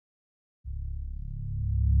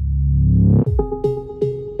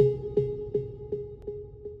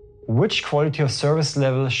Which quality of service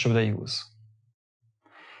level should I use?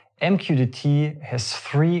 MQTT has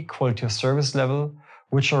 3 quality of service levels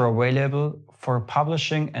which are available for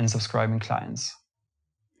publishing and subscribing clients.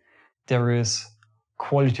 There is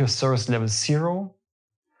quality of service level 0,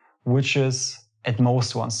 which is at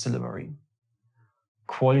most once delivery.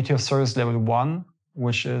 Quality of service level 1,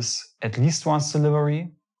 which is at least once delivery.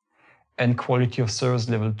 And quality of service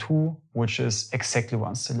level 2, which is exactly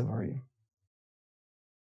once delivery.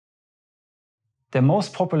 The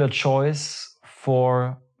most popular choice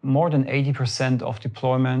for more than 80% of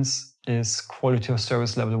deployments is quality of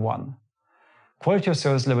service level 1. Quality of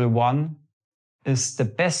service level 1 is the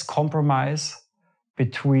best compromise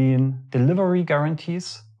between delivery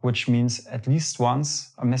guarantees, which means at least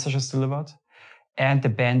once a message is delivered, and the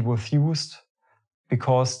bandwidth used,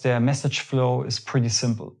 because the message flow is pretty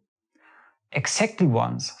simple. Exactly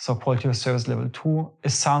once, so quality of service level 2,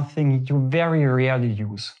 is something you very rarely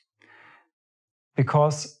use,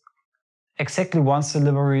 because exactly once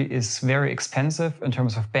delivery is very expensive in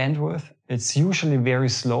terms of bandwidth. It's usually very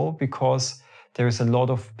slow because there is a lot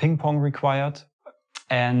of ping pong required,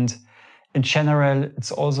 and in general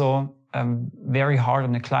it's also very hard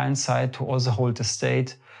on the client side to also hold the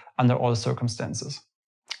state under all circumstances.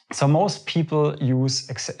 So most people use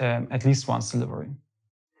at least once delivery.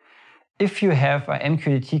 If you have an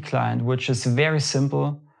MQTT client which is very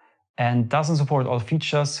simple and doesn't support all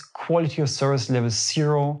features, quality of service level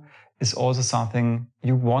 0 is also something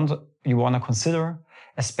you want to consider,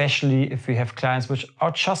 especially if you have clients which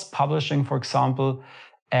are just publishing, for example,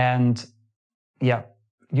 and yeah,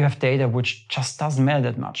 you have data which just doesn't matter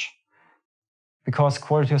that much. Because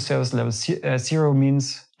quality of service level 0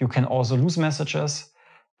 means you can also lose messages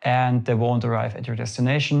and they won't arrive at your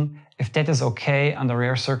destination. If that is okay under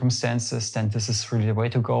rare circumstances, then this is really the way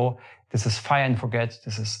to go. This is fire and forget.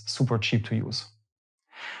 This is super cheap to use.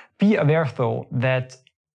 Be aware though that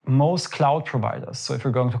most cloud providers, so if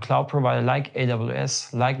you're going to cloud provider like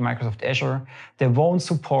AWS, like Microsoft Azure, they won't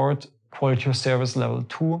support quality of service level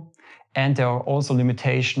 2, and there are also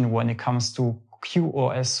limitations when it comes to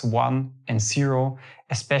QoS 1 and 0,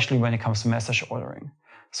 especially when it comes to message ordering.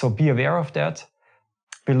 So be aware of that.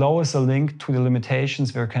 Below is a link to the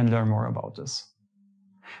limitations where you can learn more about this.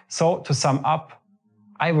 So to sum up,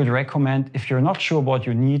 I would recommend, if you're not sure what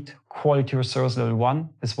you need, quality of service level 1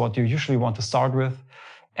 is what you usually want to start with,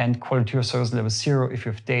 and quality of service level 0 if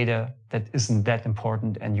you have data that isn't that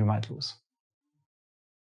important and you might lose.